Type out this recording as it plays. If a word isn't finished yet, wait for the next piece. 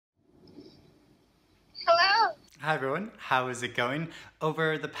Hi everyone, how is it going?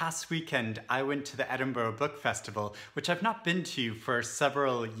 Over the past weekend, I went to the Edinburgh Book Festival, which I've not been to for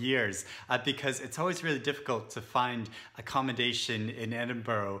several years because it's always really difficult to find accommodation in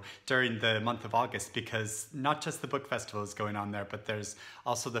Edinburgh during the month of August because not just the book festival is going on there, but there's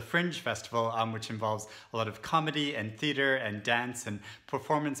also the Fringe Festival, which involves a lot of comedy and theatre and dance and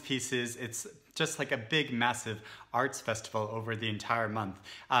performance pieces. It's just like a big, massive arts festival over the entire month.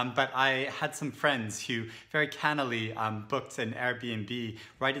 But I had some friends who very cannily booked an Airbnb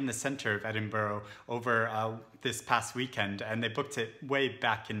right in the center of Edinburgh over this past weekend, and they booked it way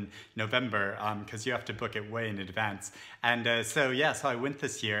back in November because you have to book it way in advance. And so I went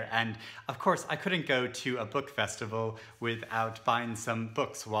this year, and of course I couldn't go to a book festival without buying some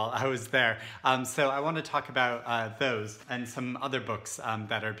books while I was there. So I want to talk about those and some other books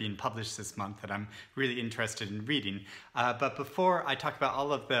that are being published this month that I'm really interested in reading. But before I talk about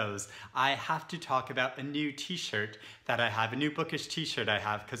all of those, I have to talk about a new t-shirt that I have, a new bookish t-shirt I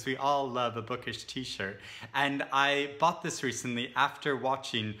have, because we all love a bookish t-shirt. And I bought this recently after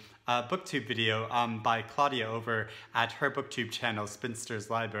watching a booktube video by Claudia over at her booktube channel,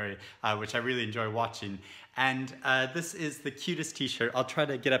 Spinster's Library, which I really enjoy watching. And this is the cutest t-shirt. I'll try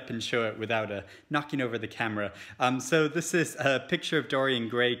to get up and show it without knocking over the camera. So this is a picture of Dorian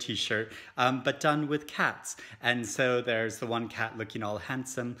Gray t-shirt, but done with cats. And so there's the one cat looking all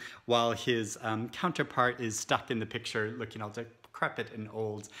handsome, while his counterpart is stuck in the picture looking all decrepit and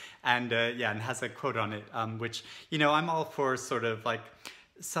old. And and has a quote on it, which, you know, I'm all for sort of like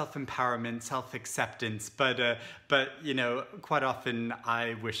self-empowerment, self-acceptance, but you know, quite often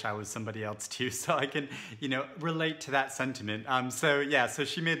I wish I was somebody else too, so I can, you know, relate to that sentiment. So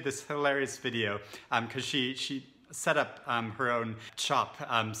she made this hilarious video because she set up her own shop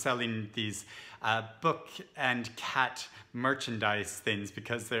selling these book and cat merchandise things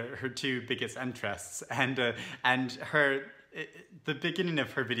because they're her two biggest interests, and the beginning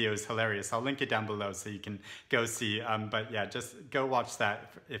of her video is hilarious. I'll link it down below so you can go see, but yeah, just go watch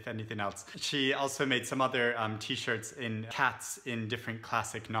that if anything else. She also made some other t-shirts in cats in different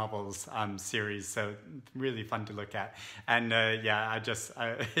classic novels series, so really fun to look at. And I just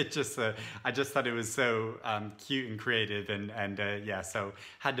thought it was so cute and creative, and so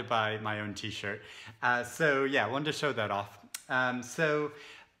had to buy my own t-shirt. Wanted to show that off.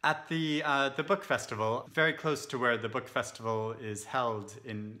 At the book festival, very close to where the book festival is held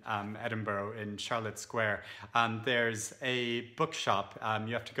in Edinburgh, in Charlotte Square, there's a bookshop.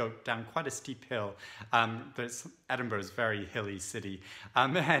 You have to go down quite a steep hill. Edinburgh's a very hilly city.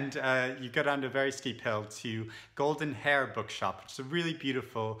 You go down a very steep hill to Golden Hair Bookshop, which is a really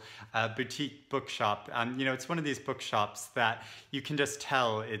beautiful boutique bookshop. You know, it's one of these bookshops that you can just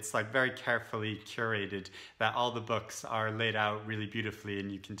tell it's like very carefully curated, that all the books are laid out really beautifully,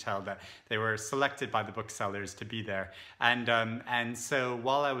 and you can tell that they were selected by the booksellers to be there. And so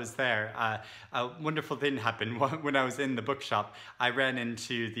while I was there, a wonderful thing happened. When I was in the bookshop, I ran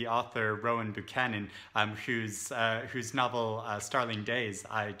into the author Rowan Buchanan, whose novel Starling Days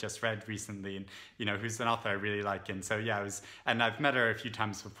I just read recently, and you know, who's an author I really like. And so and I've met her a few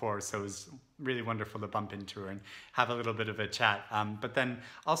times before, so it was really wonderful to bump into her and have a little bit of a chat. But then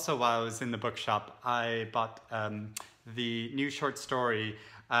also while I was in the bookshop, I bought the new short story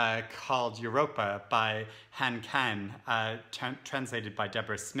called Europa by Kang, translated by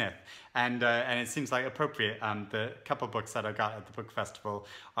Deborah Smith. And it seems like appropriate. The couple books that I got at the book festival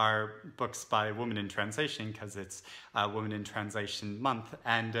are books by women in translation, because it's Women in Translation Month.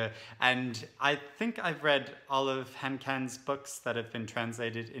 And I think I've read all of Kang's books that have been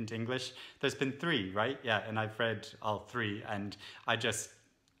translated into English. There's been 3, right? Yeah, and I've read all 3, and I just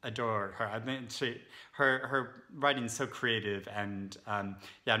adore her. I mean, her writing's so creative, and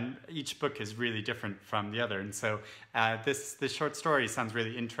each book is really different from the other. And so this short story sounds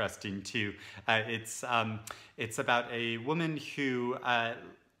really interesting too. It's about a woman who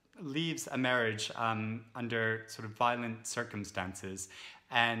leaves a marriage under sort of violent circumstances,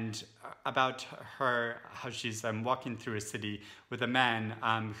 and about how she's walking through a city with a man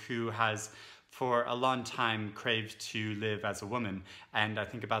who has for a long time craved to live as a woman, and I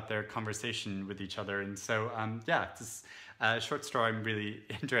think about their conversation with each other. And so this short story I'm really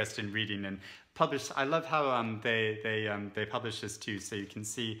interested in reading, and published. I love how they publish this too, so you can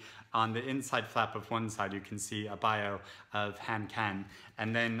see on the inside flap of one side you can see a bio of Kang,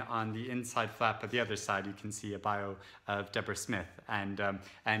 and then on the inside flap of the other side you can see a bio of Deborah Smith. And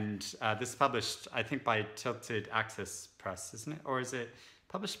this is published, I think, by Tilted Axis Press, isn't it? Or is it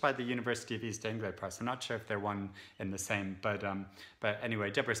published by the University of East Anglia Press. I'm not sure if they're one in the same, but anyway,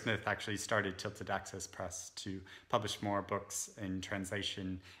 Deborah Smith actually started Tilted Access Press to publish more books in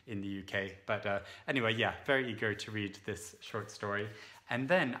translation in the UK. But anyway, yeah, very eager to read this short story. And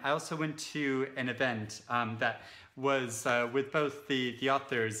then I also went to an event that was with both the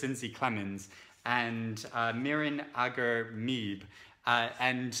authors Zinzi Clemens and Miren, Agur, Meabe.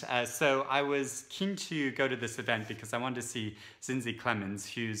 So I was keen to go to this event because I wanted to see Zinzi Clemens,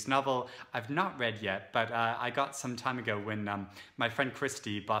 whose novel I've not read yet, but I got some time ago when my friend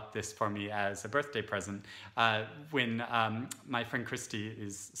Christy bought this for me as a birthday present. When my friend Christy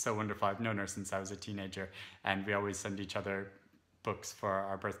is so wonderful. I've known her since I was a teenager, and we always send each other books for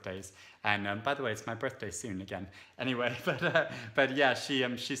our birthdays. And by the way, it's my birthday soon again. Anyway, but yeah,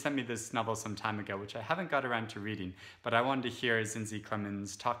 she sent me this novel some time ago, which I haven't got around to reading, but I wanted to hear Zinzi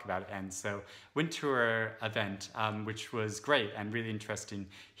Clemens talk about it. And so went to her event, which was great and really interesting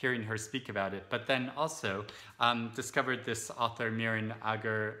hearing her speak about it. But then also discovered this author, Miren,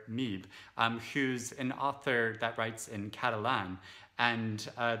 Agur, Meabe, who's an author that writes in Catalan. And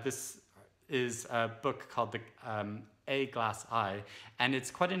this is a book called A Glass Eye, and it's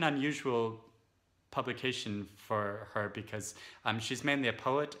quite an unusual publication for her because she's mainly a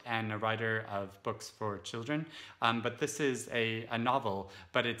poet and a writer of books for children, but this is a novel,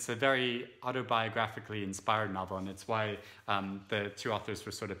 but it's a very autobiographically inspired novel, and it's why the two authors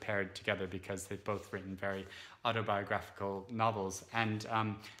were sort of paired together, because they've both written very autobiographical novels. And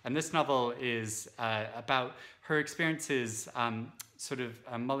this novel is about her experiences sort of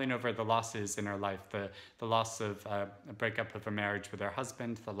mulling over the losses in her life, the loss of a breakup of her marriage with her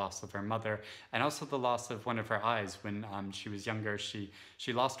husband, the loss of her mother, and also the loss of one of her eyes. When she was younger, she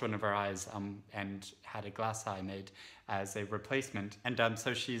lost one of her eyes and had a glass eye made as a replacement. And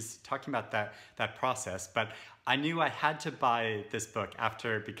so she's talking about that process. But I knew I had to buy this book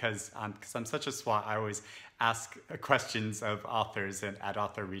after, because I'm such a swot. I always ask questions of authors and at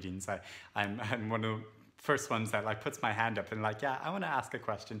author readings. I'm one of first ones that like puts my hand up and like, yeah, I want to ask a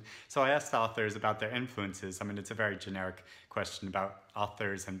question. So I asked authors about their influences. I mean, it's a very generic question about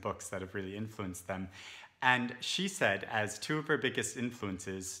authors and books that have really influenced them. And she said, as two of her biggest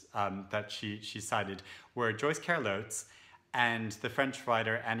influences that she cited were Joyce Carol Oates and the French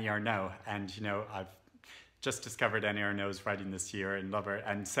writer Annie Ernaux. And, you know, I've just discovered Annie Ernaux's writing this year and love her.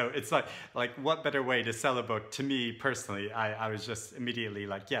 And so it's like what better way to sell a book? To me personally, I was just immediately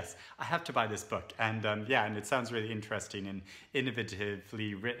like, yes, I have to buy this book. And yeah, and it sounds really interesting and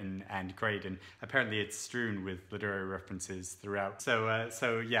innovatively written and great. And apparently it's strewn with literary references throughout.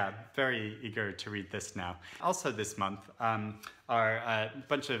 So yeah, very eager to read this now. Also this month are a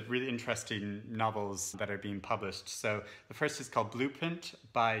bunch of really interesting novels that are being published. So the first is called Blueprint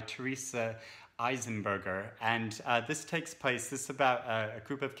by Theresia Enzensberger, and this is about a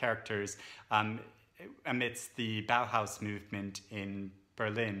group of characters amidst the Bauhaus movement in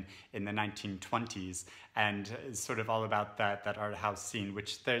Berlin in the 1920s, and it's sort of all about that art house scene,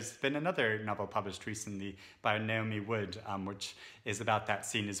 which there's been another novel published recently by Naomi Wood, which is about that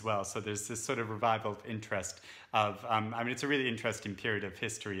scene as well. So there's this sort of revival of interest of, I mean, it's a really interesting period of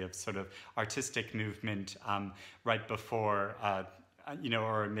history of sort of artistic movement right before you know,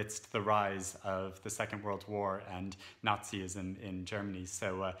 or amidst the rise of the Second World War and Nazism in Germany.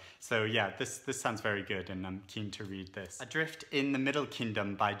 So yeah, this sounds very good, and I'm keen to read this. Adrift in the Middle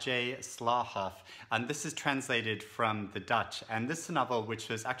Kingdom by J. Slauerhoff, and this is translated from the Dutch. And this is a novel which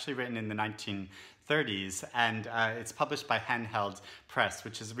was actually written in the 1930s, and it's published by Handheld Press,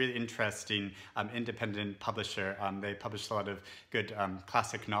 which is a really interesting independent publisher. They publish a lot of good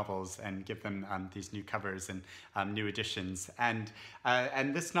classic novels and give them these new covers and new editions. And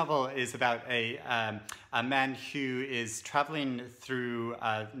this novel is about a man who is traveling through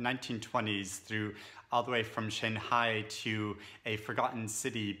 1920s through all the way from Shanghai to a forgotten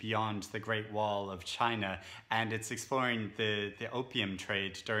city beyond the Great Wall of China, and it's exploring the opium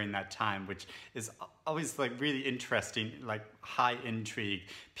trade during that time, which is always like really interesting, like high intrigue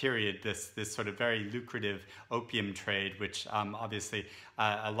period, this sort of very lucrative opium trade, which obviously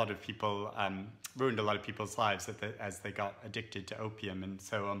a lot of people ruined a lot of people's lives as they got addicted to opium. And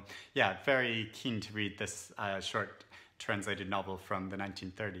so yeah, very keen to read this short translated novel from the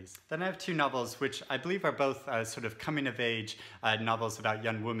 1930s. Then I have two novels which I believe are both sort of coming-of-age novels about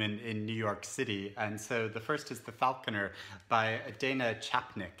young women in New York City. And so the first is The Falconer by Dana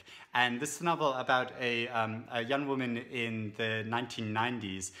Czapnik. And this is a novel about a young woman in the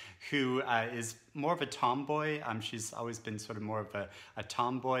 1990s who is more of a tomboy. She's always been sort of more of a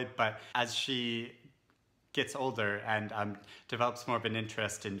tomboy, but as she gets older and develops more of an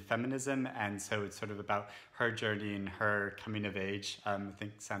interest in feminism, and so it's sort of about her journey and her coming of age. I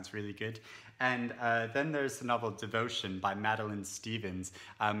think sounds really good. And then there's the novel Devotion by Madeline Stevens,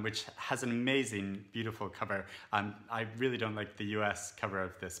 which has an amazing, beautiful cover. I really don't like the US cover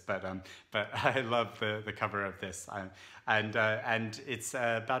of this, but I love the cover of this. And it's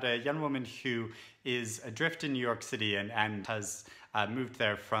about a young woman who is adrift in New York City and has moved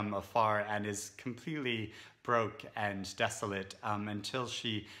there from afar and is completely broke and desolate until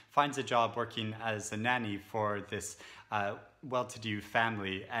she finds a job working as a nanny for this well-to-do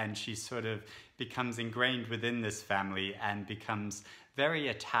family, and she sort of becomes ingrained within this family and becomes very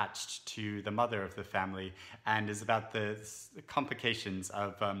attached to the mother of the family, and is about the complications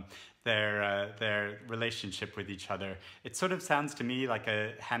of their relationship with each other. It sort of sounds to me like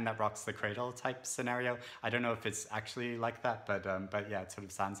a Hand That Rocks the Cradle type scenario. I don't know if it's actually like that, but yeah, it sort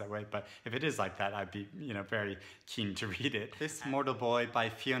of sounds that way. But if it is like that, I'd be very keen to read it. This Mortal Boy by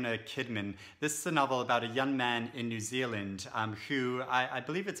Fiona Kidman. This is a novel about a young man in New Zealand who I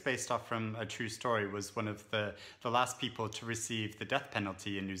believe it's based off from a true story, was one of the last people to receive the death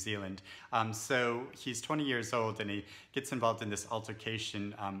penalty in New Zealand. So he's 20 years old and he gets involved in this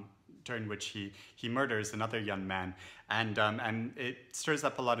altercation during which he murders another young man, and it stirs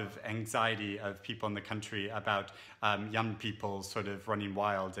up a lot of anxiety of people in the country about young people sort of running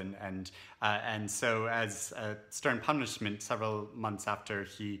wild, and so as a stern punishment, several months after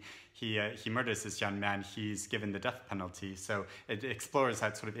he murders this young man, he's given the death penalty. So it explores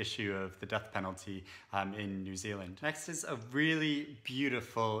that sort of issue of the death penalty in New Zealand. Next is a really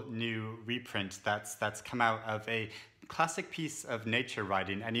beautiful new reprint that's come out of a classic piece of nature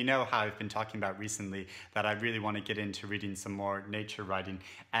writing, and you know how I've been talking about recently that I really want to get into reading some more nature writing,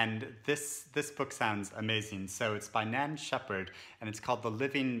 and this book sounds amazing. So it's by Nan Shepherd, and it's called The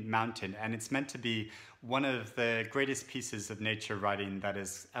Living Mountain, and it's meant to be one of the greatest pieces of nature writing that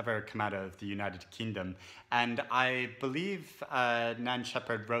has ever come out of the United Kingdom. And I believe Nan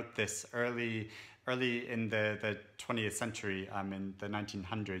Shepherd wrote this early in the 20th century, in the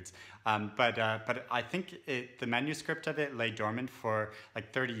 1900s. But I think the manuscript of it lay dormant for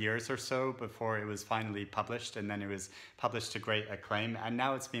like 30 years or so before it was finally published, and then it was published to great acclaim, and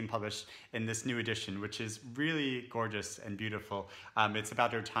now it's being published in this new edition, which is really gorgeous and beautiful. It's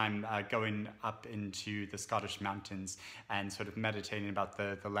about her time going up into the Scottish mountains and sort of meditating about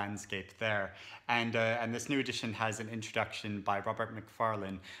the landscape there. And this new edition has an introduction by Robert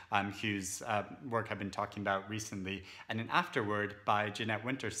Macfarlane, whose work I've been talking about recently, and an afterword by Jeanette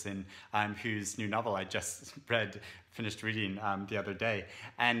Winterson, whose new novel I just finished reading the other day.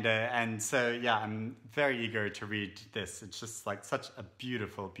 And so yeah, I'm very eager to read this. It's just like such a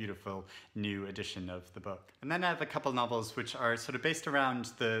beautiful, beautiful new edition of the book. And then I have a couple novels which are sort of based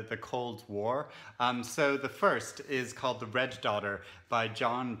around the Cold War. So the first is called The Red Daughter by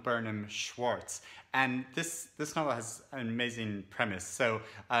John Burnham Schwartz. And this novel has an amazing premise. So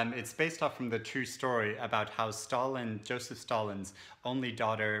it's based off from the true story about how Joseph Stalin's only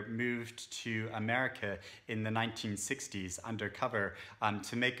daughter moved to America in the 1960s undercover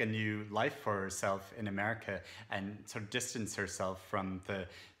to make a new life for herself in America and sort of distance herself from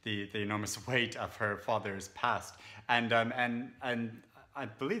the enormous weight of her father's past. And I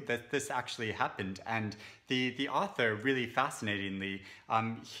believe that this actually happened. And the author, really fascinatingly,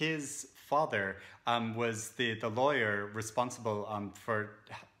 his father was the lawyer responsible for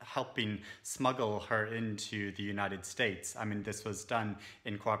helping smuggle her into the United States. I mean, this was done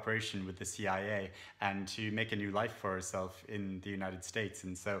in cooperation with the CIA, and to make a new life for herself in the United States.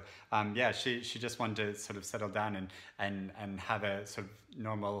 And so, yeah, she just wanted to sort of settle down and have a sort of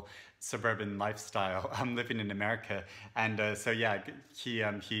normal suburban lifestyle living in America. And so, yeah,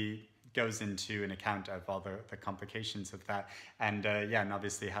 he goes into an account of all the complications of that, and yeah, and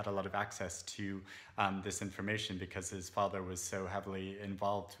obviously had a lot of access to this information because his father was so heavily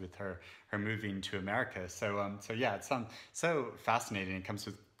involved with her moving to America. So yeah, it's so fascinating. It comes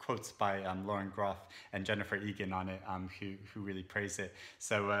with quotes by Lauren Groff and Jennifer Egan on it, who really praise it.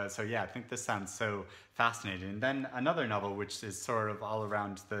 So yeah, I think this sounds so fascinating. And then another novel, which is sort of all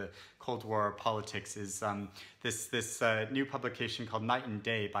around the Cold War politics, is this new publication called Night and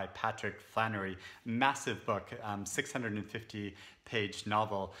Day by Patrick Flanery. Massive book, 650-page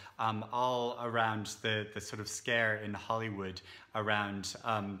novel, all around the sort of scare in Hollywood around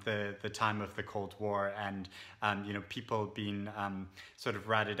the time of the Cold War, and you know, people being sort of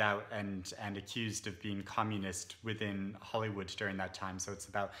ratted out and accused of being communist within Hollywood during that time. So it's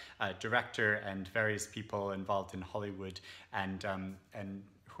about a director and various people involved in Hollywood and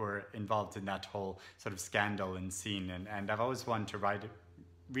who are involved in that whole sort of scandal and scene. And I've always wanted to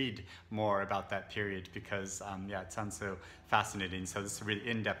read more about that period because, yeah, it sounds so fascinating. So this is a really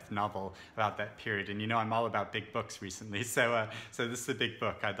in-depth novel about that period. And you know, I'm all about big books recently, so this is a big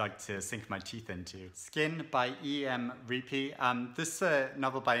book I'd like to sink my teeth into. Skin by E.M. Reapy. This is a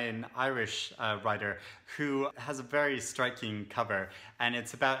novel by an Irish writer who has a very striking cover, and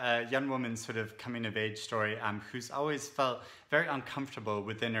it's about a young woman's sort of coming-of-age story who's always felt very uncomfortable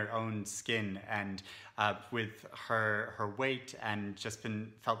within her own skin and with her weight, and just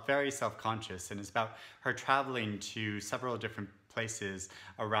felt very self-conscious. And it's about her traveling to several different places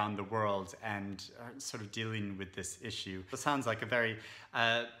around the world and sort of dealing with this issue. It sounds like a very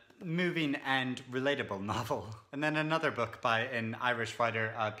moving and relatable novel. And then another book by an Irish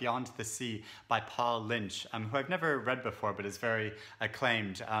writer, Beyond the Sea by Paul Lynch, who I've never read before but is very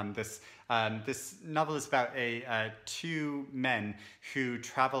acclaimed. This novel is about two men who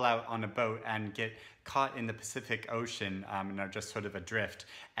travel out on a boat and get caught in the Pacific Ocean and are just sort of adrift,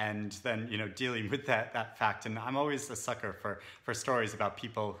 and then, you know, dealing with that fact. And I'm always a sucker for stories about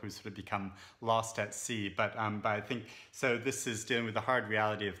people who sort of become lost at sea, but I think, so this is dealing with the hard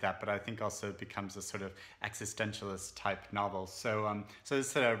reality of that, but I think also it becomes a sort of existentialist type novel. So this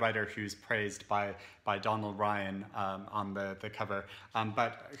is a writer who's praised by Donald Ryan on the cover,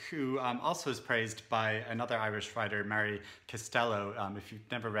 but who also is praised by another Irish writer, Mary Costello. If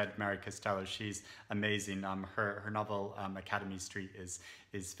you've never read Mary Costello, she's amazing. Her novel Academy Street is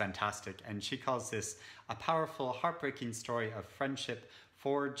fantastic, and she calls this a powerful, heartbreaking story of friendship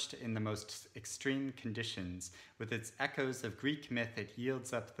forged in the most extreme conditions. With its echoes of Greek myth, it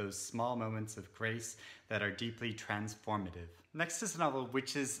yields up those small moments of grace that are deeply transformative. Next is a novel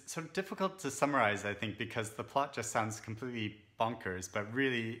which is sort of difficult to summarize, I think, because the plot just sounds completely bonkers, but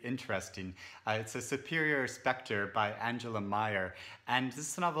really interesting. It's A Superior Spectre by Angela Meyer, and this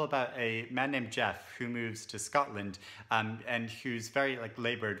is a novel about a man named Jeff who moves to Scotland and who's very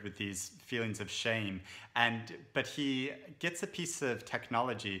labored with these feelings of shame, but he gets a piece of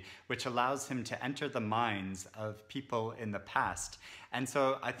technology which allows him to enter the minds of people in the past. And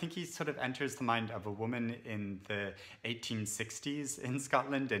so I think he sort of enters the mind of a woman in the 1860s in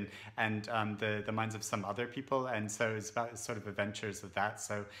Scotland, and the minds of some other people. And so it's about sort of adventures of that.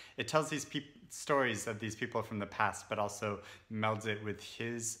 So it tells these stories of these people from the past, but also melds it with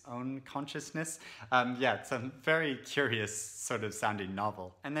his own consciousness. Yeah, it's a very curious sort of sounding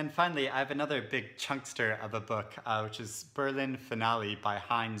novel. And then finally, I have another big chunkster of a book, which is Berlin Finale by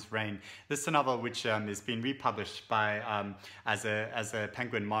Heinz Rein. This is a novel which is being republished by as a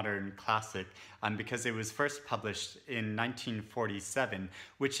Penguin Modern Classic, because it was first published in 1947,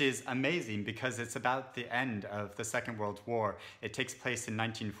 which is amazing because it's about the end of the Second World War. It takes place in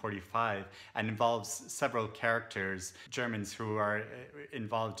 1945 and involves several characters, Germans who are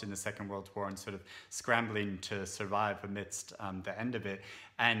involved in the Second World War and sort of scrambling to survive amidst the end of it.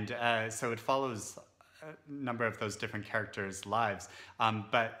 And so it follows a number of those different characters' lives,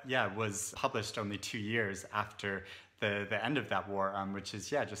 but yeah, was published only 2 years after the end of that war, which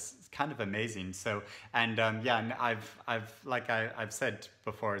is, yeah, just kind of amazing. So, and yeah, and I've said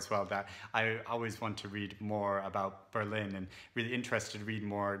before as well that I always want to read more about Berlin, and really interested to read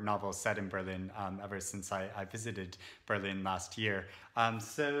more novels set in Berlin ever since I visited Berlin last year.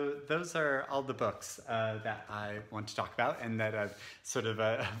 So those are all the books that I want to talk about and that I've sort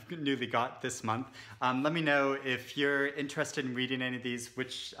of newly got this month. Let me know if you're interested in reading any of these,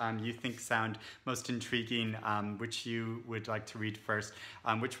 which you think sound most intriguing, which you would like to read first,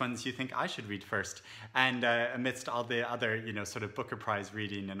 which ones you think I should read first. And amidst all the other, you know, sort of Booker Prize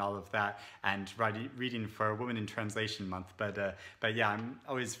reading and all of that, and reading for Women in Translation Month. But yeah, I'm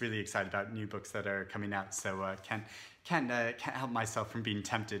always really excited about new books that are coming out, so can't help myself from being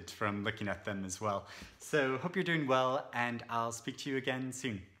tempted from looking at them as well. So hope you're doing well, and I'll speak to you again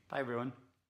soon. Bye, everyone.